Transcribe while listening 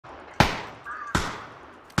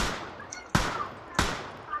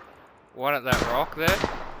One at that rock there.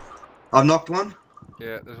 I've knocked one.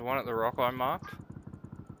 Yeah, there's one at the rock I marked.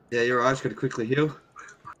 Yeah, you're right. I just gotta quickly heal.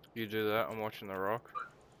 You do that, I'm watching the rock.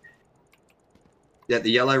 Yeah, the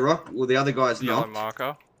yellow rock. Well, the other guy's The yellow knocked.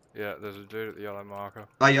 marker. Yeah, there's a dude at the yellow marker.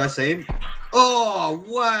 Oh, yeah, I see him. Oh,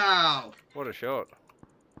 wow! What a shot.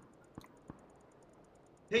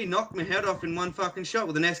 He knocked my head off in one fucking shot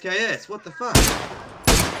with an SKS. What the fuck?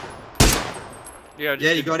 Yeah, I just Yeah,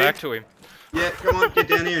 you did got back him? to him. Yeah, come on, get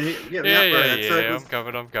down here and hit. Get me Yeah, up, bro. yeah, I'm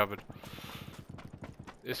covered, I'm covered.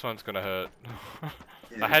 This one's gonna hurt.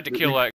 Yeah, I had to kill that